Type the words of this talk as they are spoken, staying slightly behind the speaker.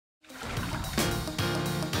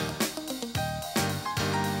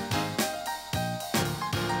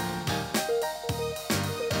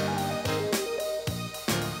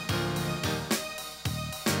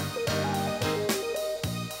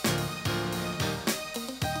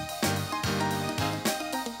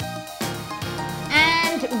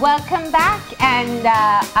Welcome back, and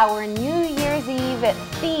our New Year's Eve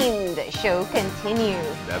themed show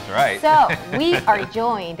continues. That's right. So we are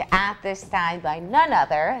joined at this time by none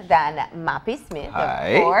other than Maype Smith, Hi.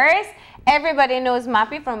 of course. Everybody knows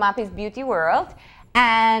Maype from Maype's Beauty World,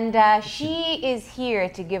 and she is here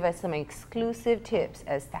to give us some exclusive tips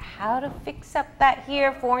as to how to fix up that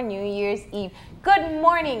hair for New Year's Eve. Good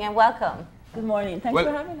morning and welcome. Good morning. Thanks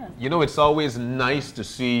for having us. You know, it's always nice to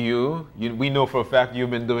see you. We know for a fact you've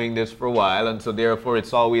been doing this for a while, and so therefore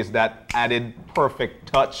it's always that added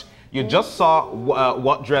perfect touch. You just saw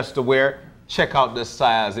what dress to wear. Check out the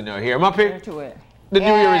styles in your hair. Maype, To wear. the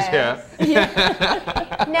new year is here.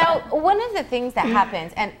 Now, one of the things that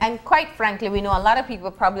happens, and quite frankly, we know a lot of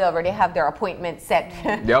people probably already have their appointment set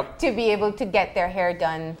to be able to get their hair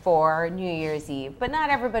done for New Year's Eve. But not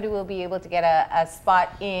everybody will be able to get a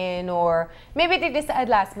spot in, or maybe they decide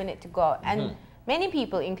last minute to go out. And many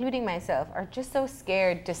people, including myself, are just so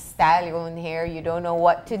scared to style your own hair. You don't know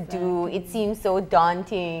what to do. It seems so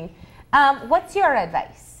daunting. What's your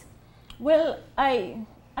advice? Well, I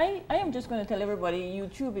am just going to tell everybody,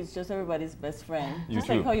 YouTube is just everybody's best friend. Just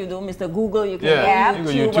like how you do Mr. Google, you can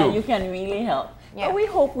do YouTube, and you can really help. Yeah. But we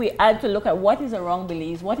hope we add to look at what is around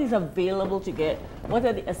Belize, what is available to get, what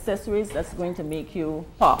are the accessories that's going to make you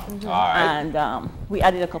pop. All right. And we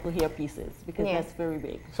added a couple hair pieces because that's very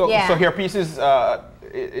big. So hair pieces, are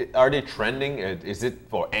they trending? Is it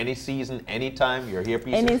for any season, any time, your hair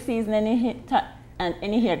pieces? Any season, any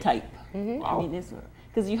hair type. Wow. I mean,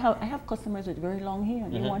 because I have customers with very long hair.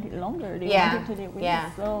 They want it longer. They want it to their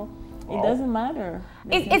waist. So it doesn't matter.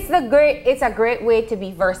 It's a great way to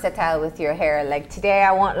be versatile with your hair. Like today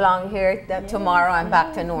I want long hair, tomorrow I'm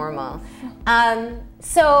back to normal.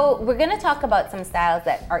 So we're going to talk about some styles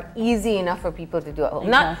that are easy enough for people to do at home.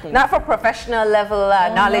 Exactly. Not for professional level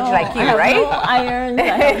knowledge like you, right? No irons.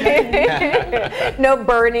 No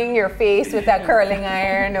burning your face with that curling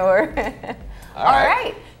iron or... All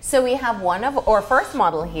right. So we have one of our first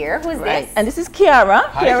model here. Who's this? And this is Kiara.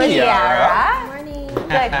 Hi, Kiara. Good morning.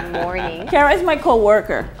 Good morning. Kiara is my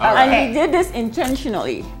co-worker. All And right. we did this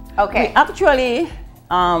intentionally. Okay. We actually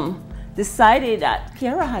decided that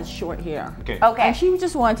Kiara has short hair. Okay. And she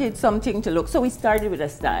just wanted something to look. So we started with a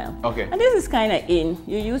style. Okay. And this is kind of in.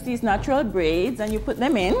 You use these natural braids and you put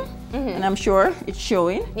them in. And I'm sure it's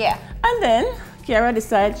showing. Yeah. And then Kiara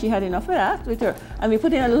decided she had enough of that with her. And we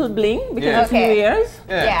put in a little bling because it's New Year's.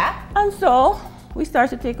 Yeah. And so we start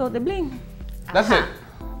to take out the bling. That's it.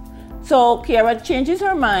 So Kiara changes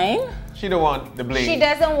her mind. She don't want the bling. She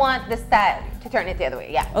doesn't want the style to turn it the other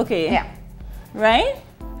way. Yeah. Okay. Yeah. Right?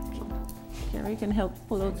 Kiara can help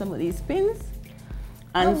pull out some of these pins.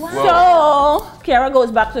 And wow. so Kiara goes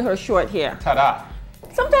back to her short hair. Ta-da.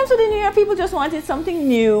 Sometimes with the New Year, people just wanted something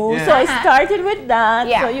new. Yeah. So I started with that.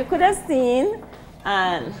 Yeah. So you could have seen.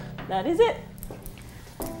 And that is it.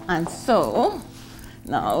 And so,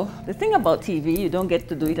 now, the thing about TV, you don't get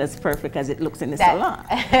to do it as perfect as it looks in the salon.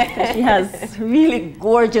 She has really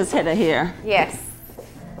gorgeous head of hair. Yes.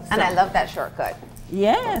 And I love that shortcut.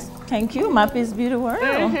 Yes, thank you, Maype's Beauty World.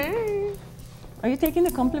 Are you taking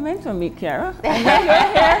the compliment from me, Kiara?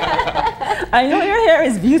 I know your hair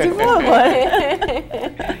is beautiful,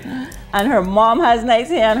 but... And her mom has nice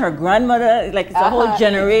hair, and her grandmother, like it's a whole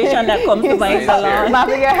generation that comes to my salon.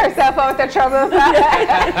 Maype get herself out of trouble.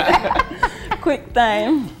 Quick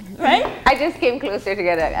time, right? I just came closer to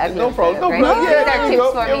get a No problem. right? No, These are here we tips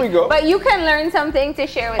go. for Here me. we go. But you can learn something to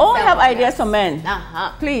share with Oh, I have someone ideas else. for men.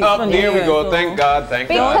 Please. Oh, here we go. Thank God. Thank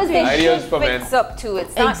God. Because the Ideas shoe for men. fits up too.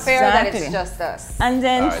 It's not fair that it's Exactly. just us. And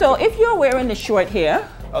then, All right. so if you're wearing the short hair,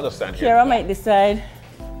 I'll just stand here. Kiara might decide,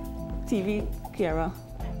 TV, Kiara,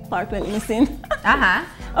 part went missing.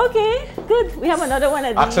 Okay, good. We have another one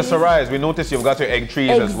of these. Accessorize. We notice you've got your egg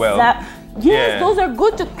trees as well. Yes, Yeah. those are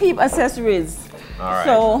good to keep accessories. All right.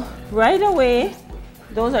 So right away,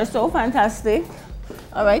 those are so fantastic.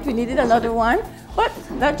 All right, we needed another one, but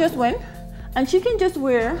that just went. And she can just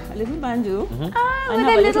wear a little bandeau With and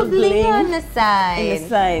a have little bling on the in the side.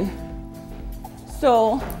 side.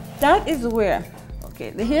 So that is where,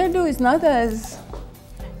 okay, the hairdo is not as...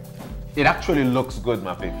 It actually looks good,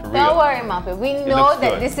 Maype, for real. Don't worry, Maype. We know looks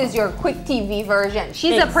that good. this is your quick TV version.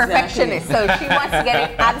 She's a Exactly. perfectionist, so she wants to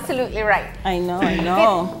get it absolutely right. I know, I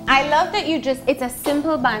know. I love that it's a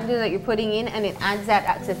simple bandeau that you're putting in, and it adds that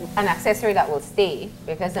an accessory that will stay,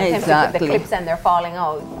 because sometimes you put the Exactly. clips and they're falling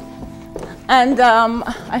out. And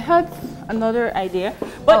I had another idea,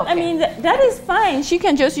 but I Okay. mean, that is fine. She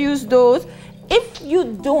can just use those. If you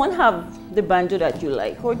don't have the bandeau that you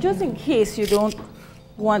like, or just in case you don't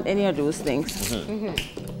want any of those things,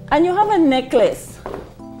 and you have a necklace,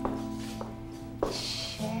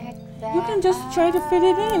 Check that you can can just try to fit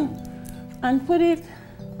it in and put it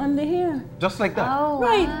under here. Just like that. Oh,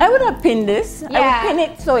 Right. wow. I would have pinned this. I would pin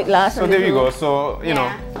it so it lasts. So there you go. So, you know,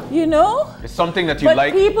 You know? it's something that you But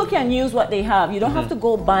like. people can use what they have. You don't have to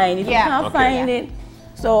go buy it if you can't Okay. find it.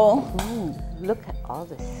 So, Look at all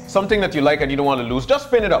this. Something that you like and you don't want to lose,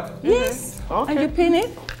 just pin it up. yes. Okay. And you pin it.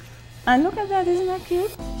 And look at that, isn't that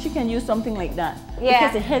cute? She can use something like that. Yeah.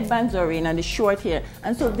 Because the headbands are in and the short hair.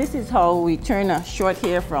 And so this is how we turn a short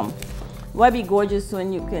hair from why be gorgeous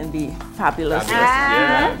when you can be fabulous.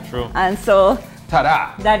 Yeah, true. And so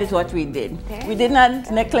Ta-da! that is what we did. We did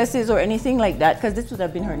not necklaces or anything like that because this would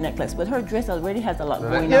have been her necklace. But her dress already has a lot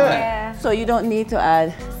going on. Yeah. So you don't need to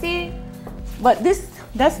add. See? But this,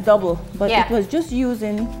 that's double. But Yeah. it was just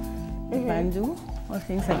using the bandeau or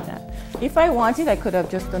things like that. If I wanted, I could have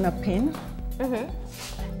just done a pin.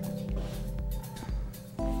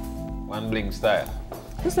 One bling style.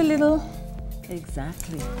 Just a little.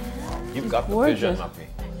 Exactly. You've got the gorgeous. vision, Maype.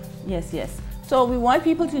 Yes, yes. So we want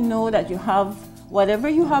people to know that you have whatever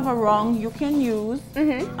you have around, you can use.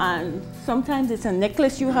 And sometimes it's a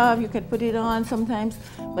necklace you have, you can put it on sometimes.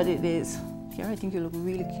 But it is. Kiara, I think you look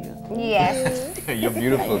really cute. Yes. You're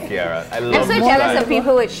beautiful, Kiara. I love I'm so the jealous style. of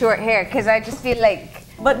people with short hair because I just feel like.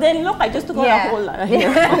 But then look, I just took out Yeah. a whole lot of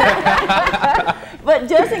hair. But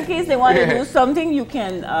just in case they want to do something, you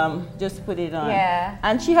can just put it on. Yeah.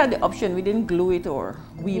 And she had the option. We didn't glue it or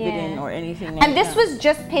weave it in Yeah. or anything like And this that. was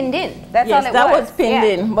just pinned in. That's Yes, all it that was. was pinned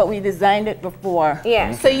Yeah. in, but we designed it before.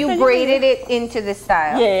 Yeah. So you braided it into the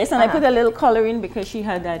style. Yes, and I put a little color in because she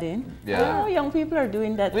had that in. Yeah. Oh, young people are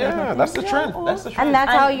doing that. type of Yeah, thing. that's the Yeah, trend. oh. That's the trend. And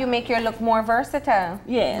that's how you make your look more versatile.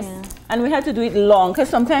 Yes, and we had to do it long because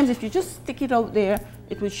sometimes if you just stick it out there,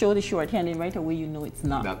 it would show the short hand and right away you know it's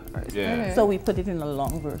not. Yeah. So we put it in a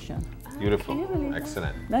long version. Beautiful.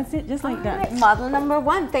 Excellent. That's it, just like that. Right, model number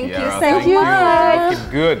 1. Thank you Kiara, so thank you. much.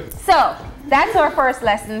 Looking good. So that's our first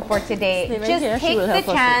lesson for today. Stay right Just here, she take will the help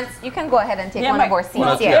us chance. You can go ahead and take one of our seats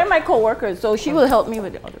well, here. they're my co-workers, so she will help me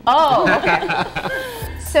with the other. Oh, okay.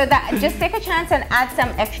 So that just take a chance and add some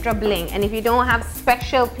extra bling. And if you don't have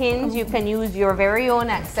special pins, you can use your very own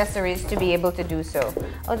accessories to be able to do so.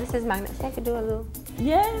 Oh, this is magnet. So I could do a little.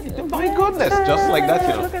 Yes. My goodness, just like that, you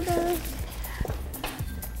know. Look at that.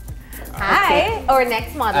 Hi. Our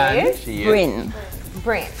next model And is she is. Bryn.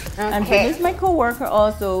 Bryn. And Bryn Okay. is my co-worker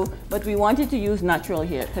also, but we wanted to use natural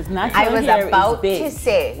hair because natural I was hair about is big, to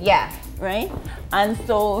say, yeah. right? And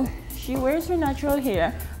so she wears her natural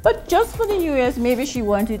hair, but just for the New Year's, maybe she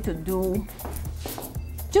wanted to do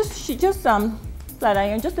just flat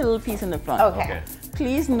iron, just a little piece in the front. Okay.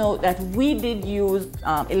 Please note that we did use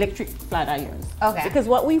electric flat irons. Okay. Because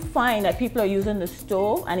what we find that people are using the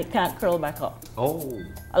stove and it can't curl back up. Oh.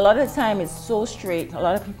 A lot of the time it's so straight. A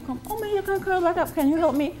lot of people come, oh man, you can't curl back up. Can you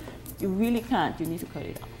help me? You really can't. You need to cut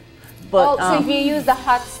it off. But So if you use the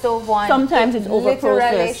hot stove one, sometimes it's over literally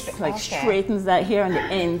processed, like straightens that hair on the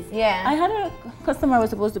ends. Yeah. I had a customer I was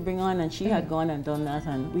supposed to bring on and she had gone and done that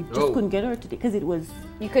and we just couldn't get her today because it was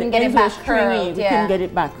You couldn't the get it ends were back stringy. curled, We yeah. couldn't get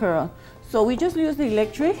it back curled. So we just used the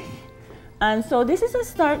electric. And so this is a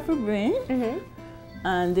start for Bryn.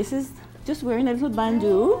 And this is just wearing a little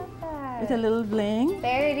bandeau with a little bling,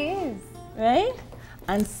 There it is. right?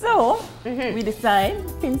 And so we decide,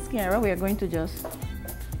 Pins Kiara, we are going to just,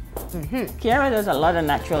 Kiara does a lot of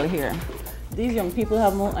natural hair. These young people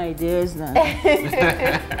have more ideas than.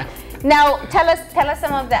 Now, tell us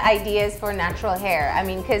some of the ideas for natural hair. I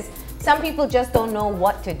mean, because some people just don't know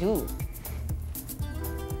what to do.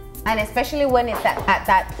 And especially when it's at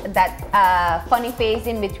that funny phase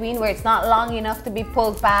in between where it's not long enough to be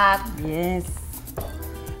pulled back. Yes.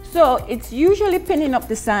 So it's usually pinning up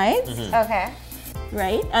the sides, Okay.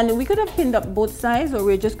 right? And we could have pinned up both sides, or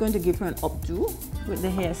we're just going to give her an updo with the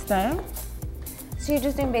hairstyle. So you're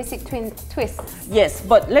just doing basic twists. Yes,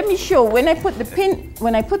 but let me show. When I put the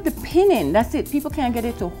pin in, that's it. People can't get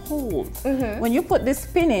it to hold. When you put this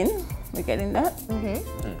pin in, we're getting that.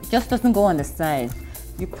 It just doesn't go on the side.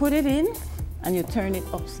 You put it in, and you turn it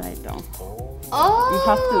upside down. Oh, You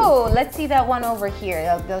have to. Let's see that one over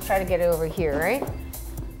here. They'll try to get it over here, right?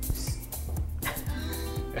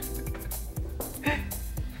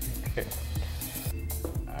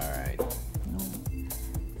 All right.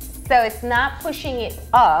 So it's not pushing it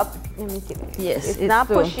up. Let me see. Yes, It's it's not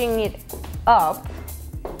so- pushing it up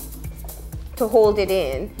to hold it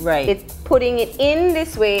in. Right. It's putting it in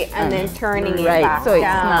this way and then turning it Right, back so it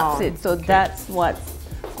down. snaps it. So that's what's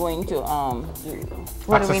going to do.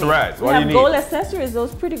 What do we need? Accessorize. We What do have you need? gold accessories,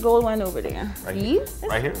 those pretty gold one over there. Right here. These?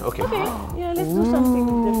 Right here? Okay. Okay, yeah, let's do something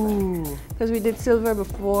different. Because we did silver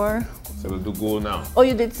before. So we'll do gold now. Oh,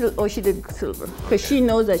 you did silver. Oh, she did silver. Because she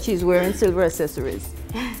knows that she's wearing silver accessories.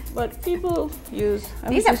 But people use...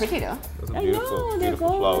 These are pretty though. Those are I beautiful, know, they're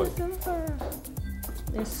beautiful flowers.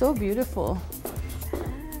 They're so beautiful.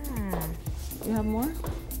 You have more?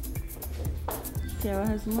 Kiara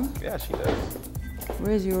has more? Yeah, she does.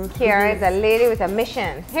 Where's your... Kiara is a lady with a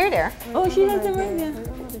mission. Here, there. Oh, she has them right there.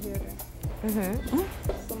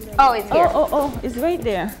 Oh, it's here. Oh, it's right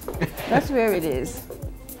there. That's where it is.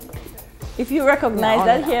 If you recognize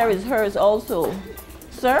that hair is hers also.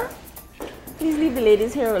 Sir, please leave the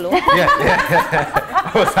lady's hair alone.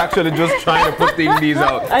 I was actually just trying to put these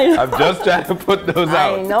out. I'm just trying to put those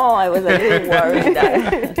out. I know, I was a little worried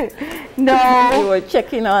that you were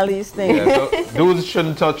checking all these things. Yeah, so dudes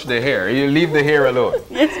shouldn't touch the hair. You leave the hair alone.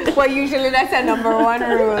 Well, usually that's a number one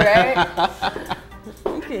rule, right?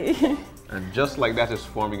 Okay. And just like that is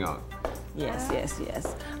forming out. Yes, yes,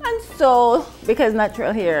 yes. And so, because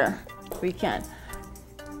natural hair, we can.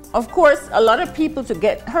 Of course, a lot of people to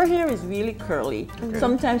get, her hair is really curly. Okay.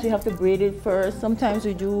 Sometimes you have to braid it first. Sometimes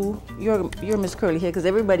we do your Miss Curly hair, because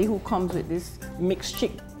everybody who comes with this mixed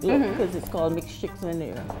chick look, because it's called mixed chicks when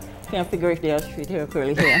they can't figure if they have straight hair or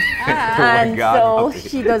curly hair. And so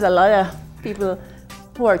she does a lot of people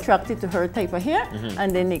who are attracted to her type of hair,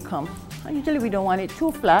 and then they come. And usually we don't want it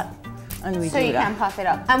too flat. And we so you can puff it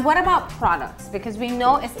up. And what about products? Because we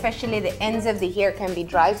know especially the ends of the hair can be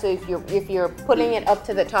dry. So if you're pulling it up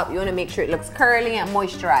to the top, you want to make sure it looks curly and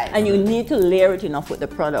moisturized. And you need to layer it enough with the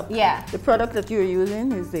product. Yeah. The product that you're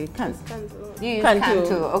using is the Cantu. You use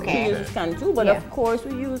Cantu, okay. She uses Cantu, but of course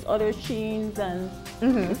we use other sheens and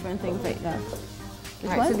different things like that. All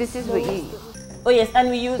right, so this is what you use. Oh yes,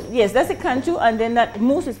 and we use, yes, that's a Cantu, and then that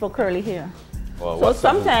mousse is for curly hair. Well, so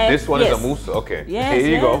sometimes this one is a mousse. Okay. Yes,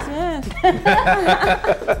 here you go. Yes.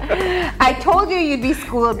 I told you you'd be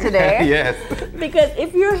schooled today. Yes. Because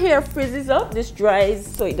if your hair frizzes up, this dries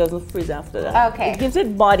so it doesn't frizz after that. Okay. It gives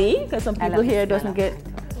it body, because some people's hair doesn't get,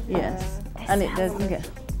 and it doesn't get.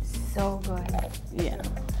 So good. Yeah.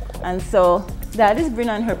 And so that is bring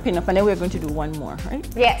on her pin-up, and then we're going to do one more, right?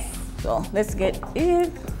 Yes. So let's get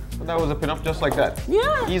it. So that was a pin-up just like that?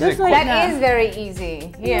 Yeah. Easy. Just like that is very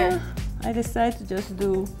easy. Yeah. I decided to just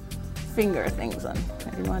do finger things on.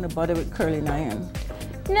 I didn't want to bother with curling iron.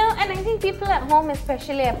 No, and I think people at home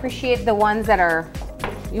especially appreciate the ones that are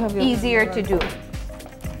easier to do.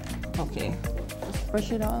 Okay, just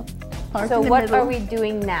brush it off. So what are we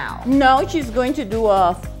doing now? Now she's going to do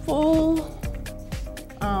a full,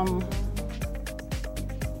 something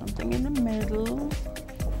in the middle,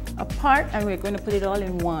 a part, and we're going to put it all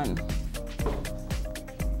in one.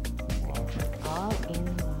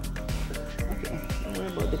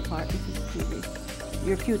 The part, this is cute.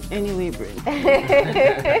 You're cute anyway, Bryn.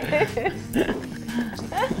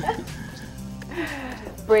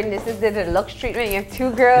 Bryn, this is the deluxe treatment. You have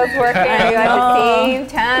two girls working at the same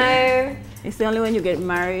time. It's only when you get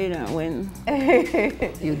married and when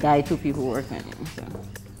you die, two people working. So.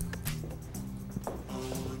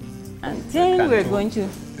 And then we're going to...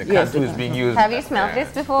 The Cantu is being used. Have you smelled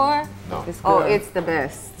this before? No. Oh, it's the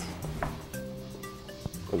best.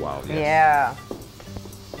 Oh, wow. Yes. Yeah.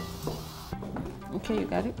 Okay, you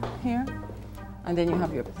got it here. And then you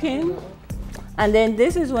have your pin. And then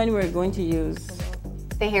this is when we're going to use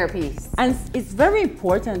the hairpiece. And it's very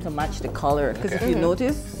important to match the color, because if you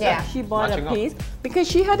notice, she bought a piece because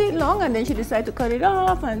she had it long and then she decided to cut it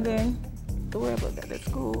off, and then don't worry about that. Let's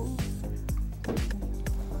go.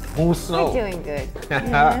 Oh, snow. We're doing good.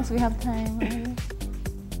 Yes, we have time.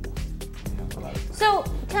 Right? So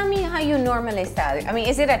tell me how you normally style. I mean,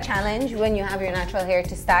 is it a challenge when you have your natural hair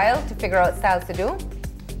to style, to figure out styles to do?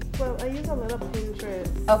 Well, I use a lot of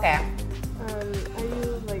Pinterest. Okay. And I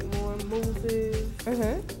use like more mousses,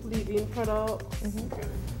 leave-in products.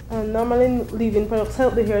 And normally leave-in products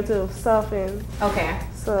help the hair to soften. Okay.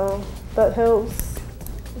 So that helps.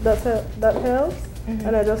 That helps.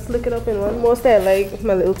 And I just slick it up in one. Mostly I like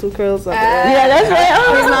my little two curls on there. Yeah, that's right.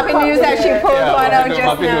 She's mopping news that she pulled one out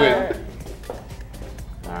just now.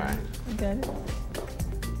 Alright.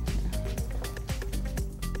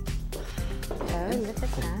 Got it.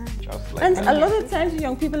 Just like And a lot of times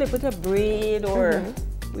young people, they put a braid or,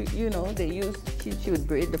 you know, they use, she would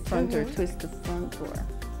braid the front or twist the front or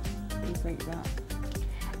things like that.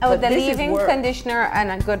 Oh, but the leave-in conditioner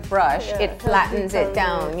and a good brush, it flattens it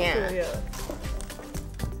down, Yeah.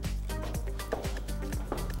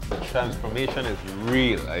 the transformation is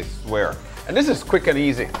real, I swear. And this is quick and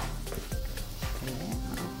easy.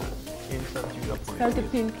 Tell the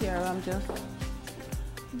pin here, I'm just...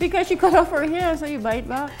 Because she cut off her hair, so you bite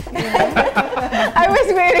back. I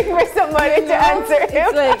was waiting for somebody to answer him.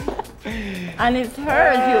 It's like, and it's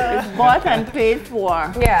hers, it's bought and paid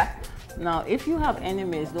for. Yeah. Now, if you have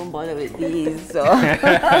enemies, don't bother with these. So.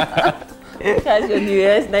 Because your New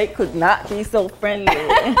Year's night could not be so friendly.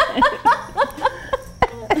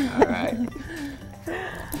 All right.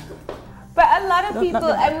 But a lot of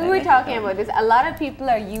people, and we were talking about this, a lot of people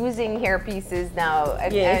are using hair pieces now.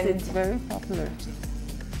 Yes, it's very popular.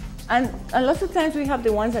 And a lot of times we have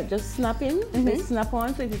the ones that just snap in, they snap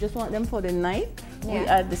on. So if you just want them for the night, we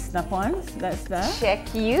add the snap-ons. That's that.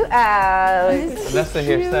 Check you out. That's the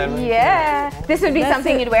hairstyle. Right? Yeah. This would be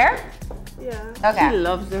something you'd wear? Yeah. Okay. She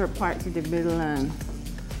loves her part to the middle, and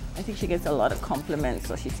I think she gets a lot of compliments.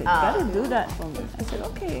 So she said, "You gotta do that for me." I said,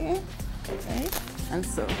 "Okay." Right? And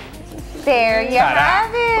so there you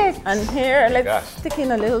have it. And here, let's stick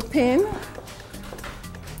in a little pin.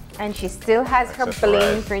 And she still has her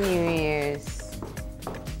bling for New Year's.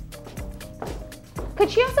 Could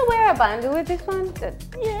she also wear a bangle with this one?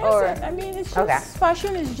 Yes. Or, I mean, it's just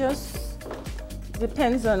fashion. Is just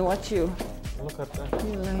depends on what you. Look at that.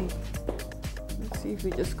 You like. Let's see if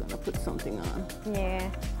we're just gonna put something on. Yeah.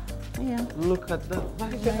 Yeah. Look at that.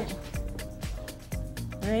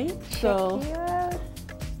 Right? So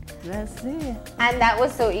that's it. And that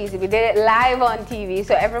was so easy. We did it live on TV,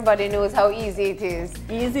 so everybody knows how easy it is.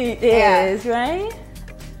 Easy it is, right?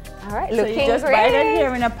 All right, So looking you just great. buy that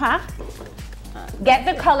here in a pack. Get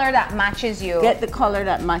the color that matches you. Get the color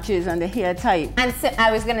that matches and the hair type. And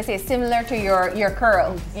I was gonna say similar to your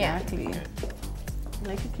curl. Exactly. Yeah.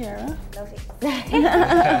 Like it, Kara? Lovely.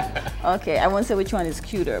 Okay, I won't say which one is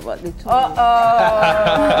cuter, but the two.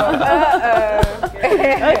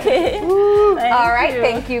 Okay. All right,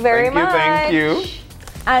 thank you very much. Thank you.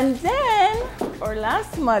 And then our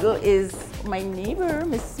last model is my neighbor,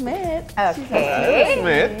 Miss Smith. Okay.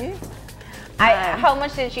 Smith. How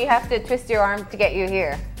much did she have to twist your arm to get you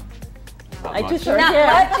here? I twist her Not hair.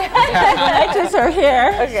 much. When I twist her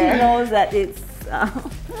hair, Okay. she knows that it's. All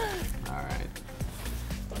right.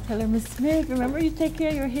 Tell her, Miss Smith, remember you take care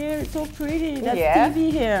of your hair. It's so pretty. That's Yeah.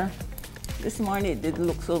 TV hair. This morning it didn't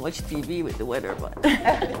look so much TV with the weather, but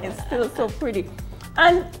it's still so pretty.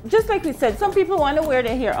 And just like we said, some people want to wear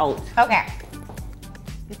their hair out. Okay.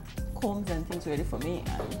 Combs and things ready for me,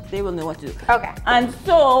 and they will know what to do. Okay. And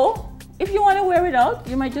so, if you want to wear it out,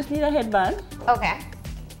 you might just need a headband. Okay.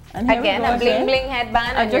 And here Again, we go a bling bling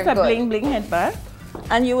headband, and just you're a good. bling bling headband.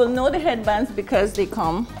 And you will know the headbands because they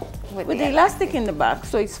come with the elastic in the back,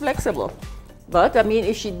 so it's flexible. But I mean,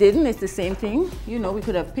 if she didn't, it's the same thing. You know, we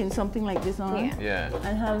could have pinned something like this on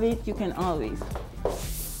and have it. You can always.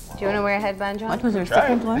 Do you want to wear a headband, John? What was her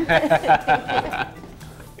second one?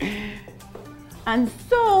 And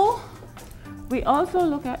so, we also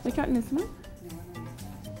look at, which one is this?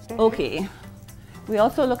 Okay. We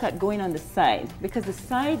also look at going on the side because the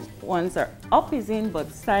side ones are up is in, but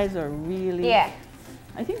sides are really. Yeah.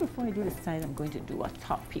 I think before I do the side, I'm going to do a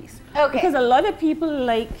top piece. Okay. Because a lot of people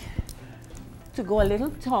like to go a little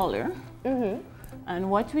taller. And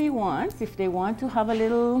what we want, if they want to have a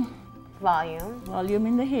little volume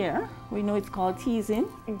in the hair, we know it's called teasing.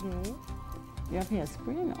 You have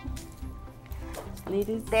hairspray now.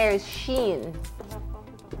 Ladies. There's sheen.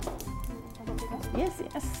 Yes,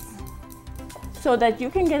 yes. So that you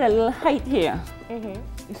can get a little height here.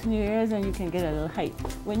 It's New Year's and you can get a little height.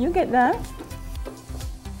 When you get that,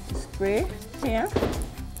 spray here.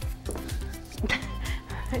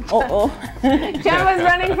 John was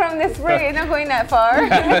running from the spray, you're not going that far.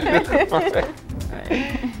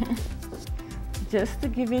 Just to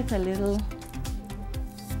give it a little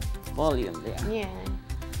volume there. Yeah.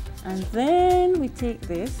 And then we take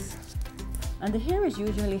this, and the hair is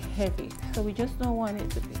usually heavy, so we just don't want it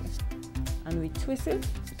to be. And we twist it,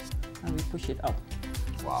 and we push it up.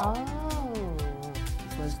 Wow. Oh.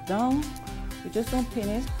 It goes down. We just don't pin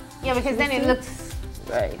it. Yeah, because then it looks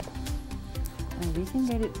right. And we can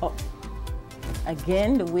get it up.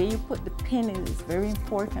 Again, the way you put the pin in is very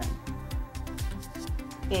important.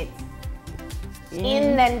 It's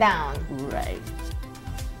in then down. Right.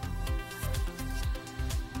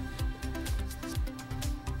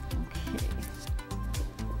 Okay.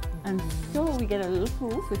 And so we get a little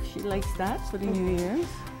poof if she likes that for the New Year's.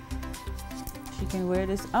 She can wear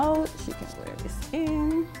this out, she can wear this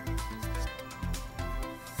in.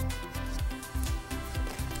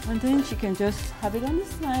 And then she can just have it on the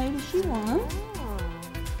side if she wants.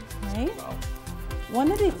 Right? Wow.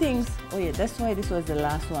 One of the things, oh yeah, that's why this was the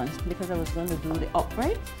last one, because I was going to do the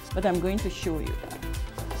upright, but I'm going to show you that.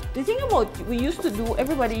 The thing about,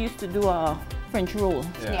 everybody used to do a French roll.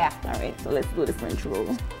 Yeah. All right, so let's do the French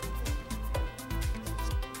roll.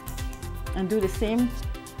 And do the same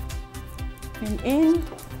pin in,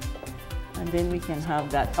 and then we can have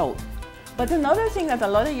that out. But another thing that a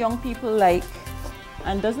lot of young people like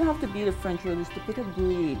And doesn't have to be the front roll, is to put a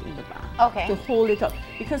braid in the back. Okay. To hold it up.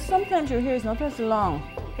 Because sometimes your hair is not as long.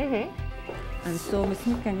 And so, Miss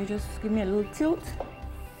Nick, can you just give me a little tilt?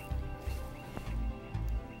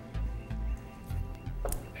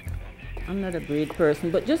 I'm not a braid person,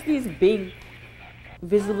 but just these big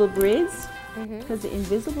visible braids. Because the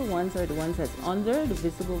invisible ones are the ones that's under, the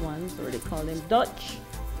visible ones, or they call them Dutch.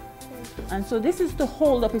 And so this is to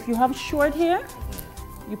hold up. If you have short hair,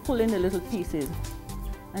 you pull in the little pieces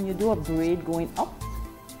and you do a braid going up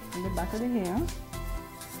in the back of the hair.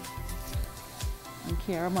 And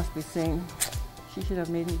Kiara must be saying, she should have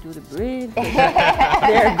made me do the braid.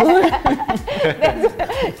 They're good.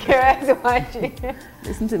 Kiara's watching.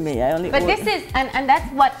 Listen to me, I only But this is, and that's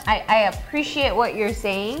what I appreciate what you're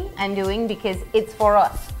saying and doing, because it's for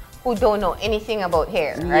us who don't know anything about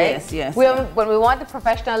hair, right? Yes, yes. When we want the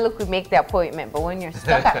professional look, we make the appointment. But when you're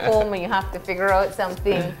stuck at home and you have to figure out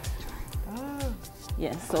something.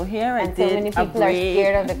 Yes, so here I And did so many a people are braid.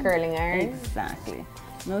 scared of the curling iron. Exactly.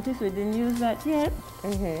 Notice we didn't use that yet.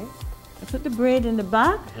 I put the braid in the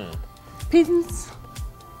back. Pins.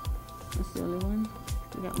 That's the only one.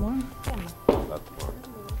 You got more?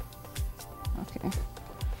 Okay.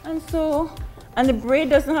 And so, and the braid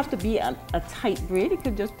doesn't have to be a tight braid. It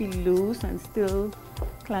could just be loose and still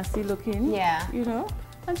classy looking. Yeah. You know?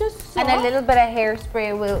 And just And a little bit of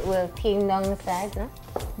hairspray will tame down the sides, huh?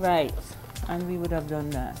 Right. And we would have done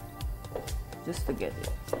that just to get it.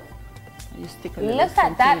 You stick a little Look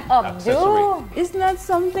at that updo. Isn't that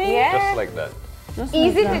something? Yeah. Just like that. Just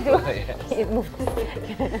Easy like to that. do. It moves.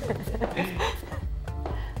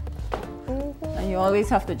 And you always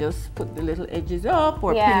have to just put the little edges up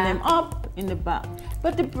or pin them up in the back.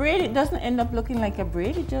 But the braid, it doesn't end up looking like a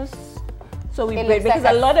braid. It just, so we It braid, looks because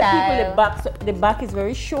like a a lot of style. people, the back is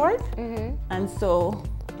very short. And so,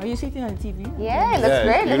 are you sitting on TV? Yeah, it looks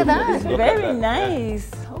great. Look at that. It's very nice.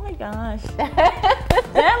 Oh my gosh.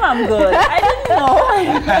 Damn, I'm good. I didn't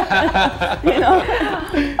know. You know.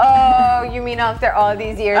 Oh, you mean after all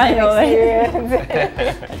these years I of know, right?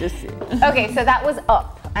 experience? I just see. Okay, so that was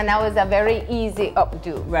up, and that was a very easy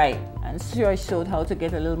updo. Right. And so I showed how to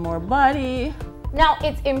get a little more body. Now,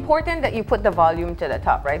 it's important that you put the volume to the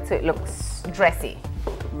top, right? So it looks dressy.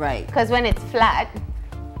 Right. Because when it's flat,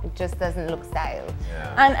 it just doesn't look styled.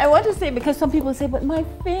 And I want to say, because some people say, but my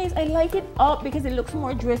face, I like it up because it looks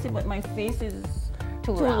more dressy, but my face is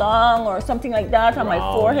too long or something like that on my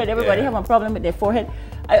forehead. Everybody have a problem with their forehead.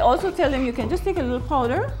 I also tell them you can just take a little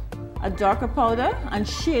powder, a darker powder, and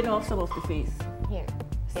shade off some of the face. Here.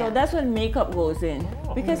 So that's when makeup goes in.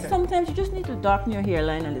 Because sometimes you just need to darken your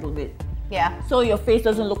hairline a little bit. Yeah. So your face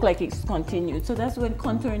doesn't look like it's continued. So that's when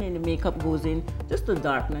contouring in the makeup goes in, just to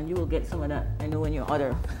darken, and you will get some of that. I know when your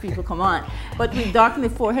other people come on. But we darken the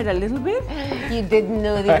forehead a little bit. You didn't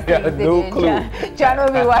know these things, did no you? clue. John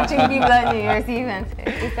will be watching people on New Year's Eve and say,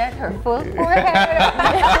 is that her full forehead?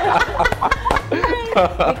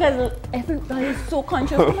 Because everybody is so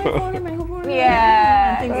conscious of my forehead, my forehead.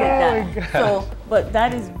 Yeah. And things like that. So, but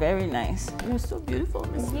that is very nice. You're so beautiful,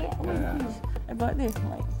 Miss. Yeah. Oh my gosh. I bought this.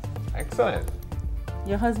 Like, Excellent.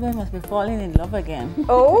 your husband must be falling in love again.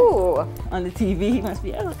 Oh. On the TV, he must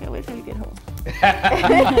be, oh, okay, wait till you get home.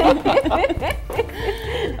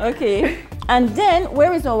 Okay, and then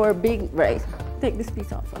where is our big, right? Take this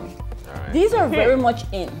piece off for me. All right. These are very much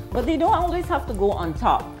in, but they don't always have to go on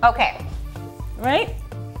top, Okay. right?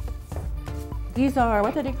 These are,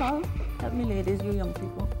 what are they called? Help me ladies, you young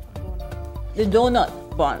people. The donut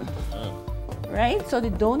bun, right? So the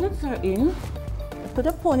donuts are in. Put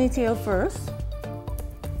a ponytail first.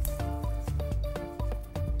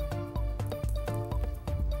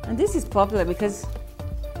 And this is popular because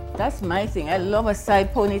that's my thing. I love a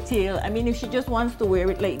side ponytail. I mean, if she just wants to wear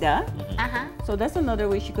it like that. So that's another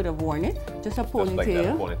way she could have worn it. Just a ponytail. Just like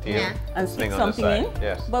that, ponytail. Yeah. And stick Sling on the something side. in.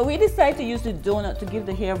 Yes. But we decided to use the donut to give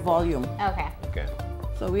the hair volume. Okay. Okay.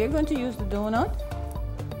 So we're going to use the donut.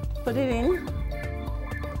 Put it in.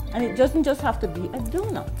 And it doesn't just have to be a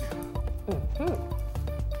donut.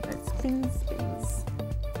 Let's pins.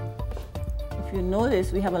 If you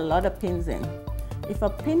notice, we have a lot of pins in. If a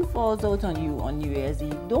pin falls out on you on New Year's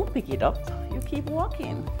Eve, don't pick it up. You keep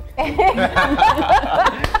walking.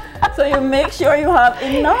 So you make sure you have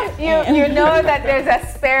enough. You know that there's a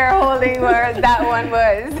spare holding where that one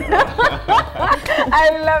was. I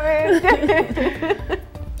love it.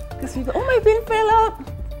 Because people, oh, my pin fell out.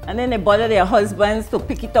 And then they bother their husbands to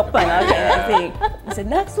pick it up and all that thing. I said,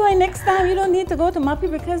 that's why next time you don't need to go to Maype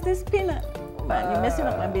because this pin, man, you're messing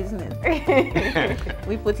up my business.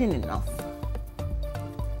 We put in enough.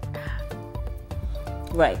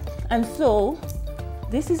 Right, and so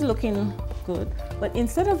this is looking good, but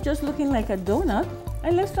instead of just looking like a donut, I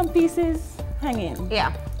left some pieces hanging.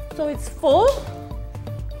 Yeah. So it's full,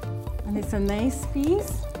 and it's a nice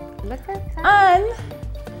piece. Look at that.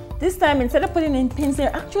 And this time, instead of putting in pins, there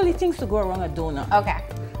are actually things to go around a donut. Okay.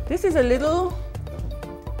 This is a little,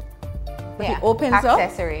 Yeah. it opens up.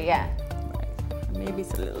 Accessory, yeah. Right. Maybe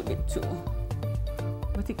it's a little bit too,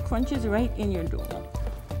 but it crunches right in your donut.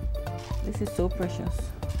 This is so precious.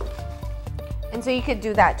 And so you could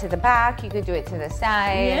do that to the back, you could do it to the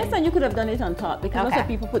side. Yes, and you could have done it on top because lots Okay. of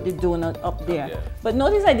people put the donut up there. Yeah. But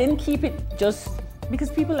notice I didn't keep it just because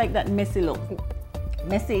people like that messy look.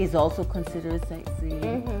 Messy is also considered sexy,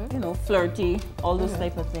 you know, flirty, all those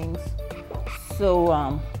type of things. So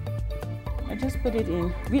I just put it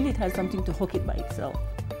in. Really, it has something to hook it by itself.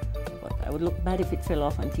 But I would look bad if it fell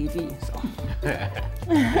off on TV. So.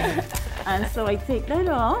 And so I take that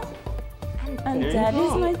off. And that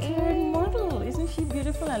is my third model. Isn't she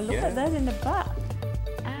beautiful? And look at that in the back.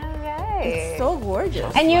 All right. It's so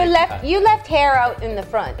gorgeous. And you left hair out in the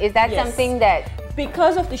front. Is that Yes. something that?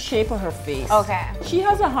 Because of the shape of her face. Okay. She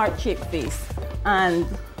has a heart-shaped face. And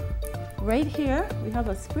right here, we have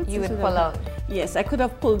a spritz. You would pull out. Yes, I could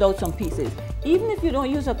have pulled out some pieces. Even if you don't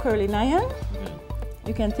use a curling iron,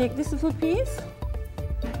 you can take this little piece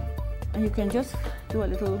and you can just do a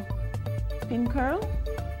little pin curl,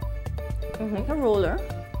 like a roller.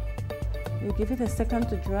 You give it a second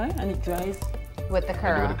to dry, and it dries. With the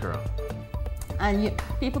curl. Do the curl. And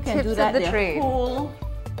people can Tips do of that the their trade. whole,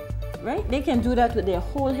 right? They can do that with their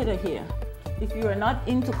whole head of hair. If you are not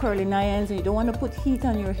into curling irons and you don't want to put heat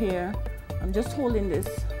on your hair, I'm just holding this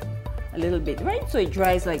a little bit, right? So it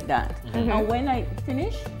dries like that. And when I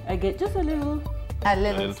finish, I get just a little, A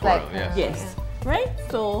little twirl, slight. yes. yes, right?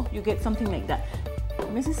 So you get something like that.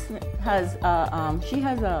 Mrs. Smith has, she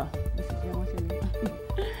has a,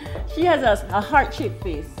 she has a heart-shaped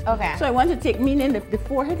face. Okay. So I want to take, meaning the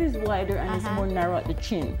forehead is wider and it's more narrow at the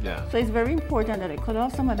chin. Yeah. So it's very important that I cut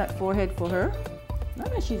off some of that forehead for her.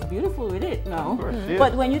 Not that she's beautiful with it now. Yeah.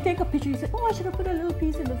 But when you take a picture, you say, oh, I should have put a little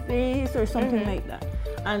piece in the face or something like that.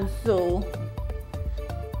 And so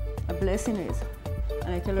a blessing is.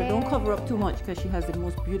 And I tell her, don't cover up too much because she has the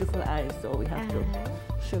most beautiful eyes. So we have to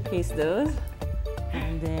showcase those.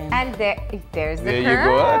 And then And there's the There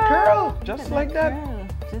curl. you go. A curl. Just like that. curl,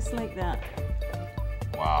 just like that.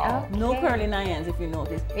 Wow. No Okay. curling irons if you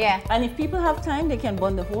notice. Yeah. And if people have time, they can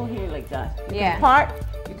bun the whole hair like that. You Yeah. can part,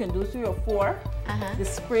 you can do 3 or 4. The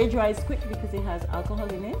spray dries quick because it has alcohol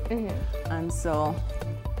in it. And so,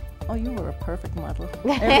 oh, you were a perfect model.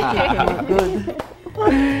 Everything came out good.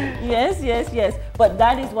 Yes, yes, yes. But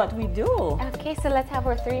that is what we do. Okay, so let's have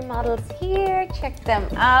our 3 models here. Check them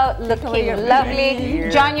out. Looking your lovely. beauty.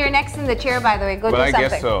 John, you're next in the chair, by the way. Go Well, do I something.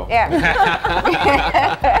 guess so. Yeah.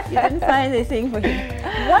 You didn't find anything for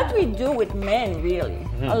him. What we do with men, really,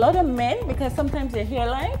 a lot of men, because sometimes their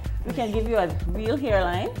hairline, we can give you a real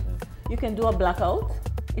hairline. You can do a blackout.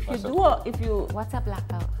 If you What's a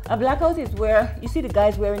blackout? a blackout is where you see the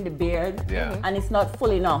guys wearing the beard, Yeah. and it's not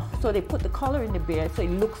full enough. So they put the color in the beard, so it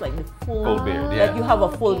looks like the Full beard, like yeah. you have a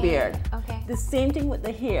full Okay. beard. Okay. The same thing with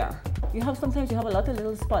the hair. Sometimes you have a lot of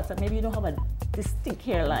little spots that maybe you don't have a distinct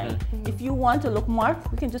hairline. If you want to look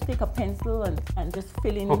marked, we can just take a pencil and just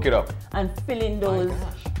fill in. Hook it up. And fill in those.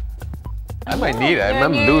 I might need it. You're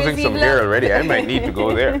I'm New losing Year's some Eve hair look. already. I might need to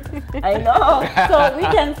go there. I know. So we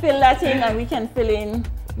can fill that in, and we can fill in.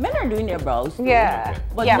 Men are doing their brows too. Yeah.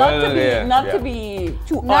 But Yeah. not to Well, be yeah, not to yeah. be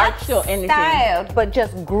too Not arched or anything. styled, but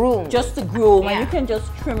just groomed. Just to groom, and Yeah. you can just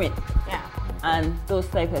trim it yeah. and those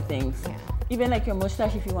type of things. Yeah. Even like your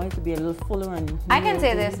mustache, if you want it to be a little fuller and. I can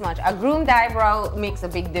say this much: a groomed eyebrow makes a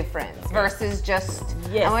big difference versus just.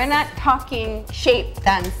 Yes. And we're not talking shaped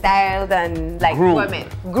and styled and like Groomed. women.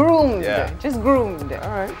 Groomed. Yeah. Just groomed. All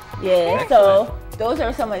right. Yeah. So those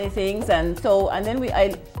are some of the things, and then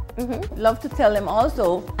I love to tell them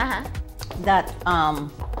also that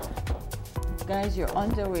guys, your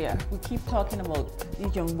underwear. We keep talking about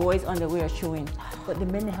these young boys' underwear showing, but the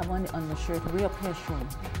men they have on the undershirt way up here showing.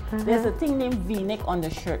 There's a thing named V-neck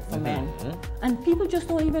undershirt for men, and people just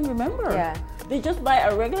don't even remember. Yeah. They just buy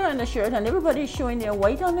a regular undershirt, and everybody's showing their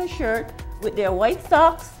white undershirt with their white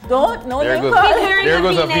socks. Don't know There their goes- color. He's wearing There a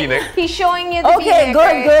goes a V-neck. V-neck. He's showing you the Okay, V-neck, good,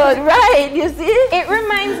 right? good, right? You see? It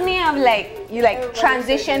reminds me of you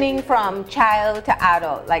transitioning from child to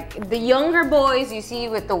adult. Like the younger boys you see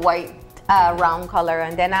with the white round color,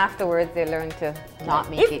 and then afterwards they learn to not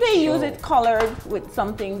make it If they show. use it colored with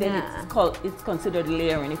something, then Yeah. it's considered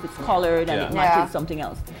layering. If it's colored and it Yeah. matches Yeah. something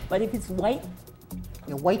else. But if it's white,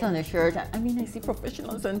 You're white on the shirt. I mean, I see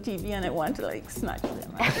professionals on TV and I want to like snatch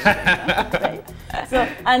them. Right? So,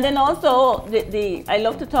 and then also, I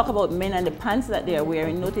love to talk about men and the pants that they are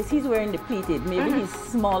wearing. Notice he's wearing the pleated. Maybe he's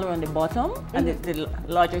smaller on the bottom and the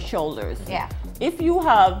larger shoulders. Yeah. If you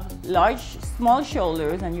have small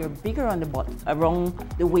shoulders and you're bigger on the bottom, around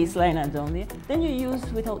the waistline and down there, then you use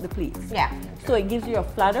without the pleats. Yeah. So it gives you a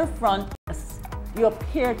flatter front. You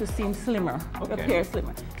appear to seem slimmer. Okay. You appear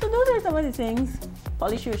slimmer. So those are some of the things.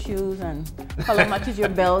 Polish your shoes and color matches your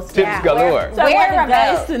belts. Tips galore. So I want the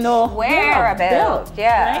guys to know. Wear a belt.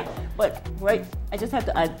 Yeah. Right? But I just have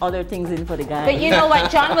to add other things in for the guys. But you know what?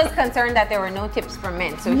 John was concerned that there were no tips for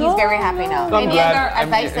men, so he's very happy now. Any other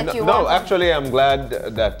advice that you want? No, actually, I'm glad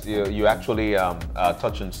that you actually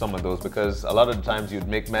touch on some of those, because a lot of the times you'd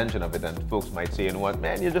make mention of it and folks might say, you know what,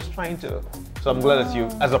 man, you're just trying to. So I'm glad that you,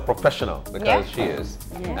 as a professional, because she is,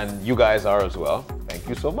 and you guys are as well. Thank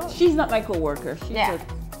you so much. She's not my co-worker. She's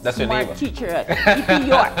That's your smart neighbor. teacher at EP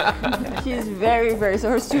York. She's very, very, so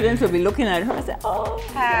her students will be looking at her and say, oh.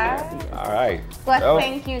 All right. Well,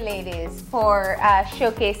 thank you, ladies, for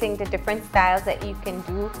showcasing the different styles that you can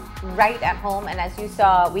do right at home. And as you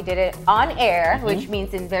saw, we did it on air, which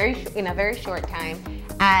means in a very short time.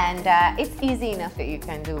 And it's easy enough that you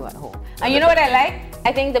can do at home. And you know what I like?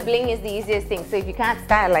 I think the bling is the easiest thing. So if you can't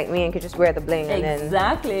style like me and could just wear the bling and then...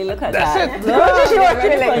 Exactly, look at That's that. it.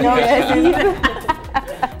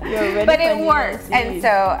 But it works. And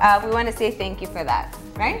so we want to say thank you for that.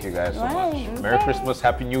 Right? Thank you guys so much. Merry Christmas,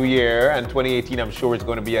 Happy New Year, and 2018, I'm sure it's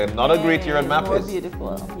going to be another great year at Maype. More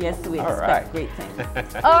beautiful. Yes, we expect great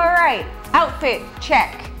things. All right. Outfit,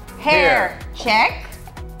 check. Hair, check.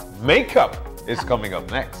 Makeup is coming up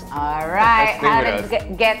next. All right. How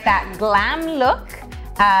to get that glam look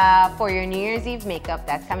for your New Year's Eve makeup.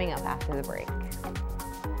 That's coming up after the break.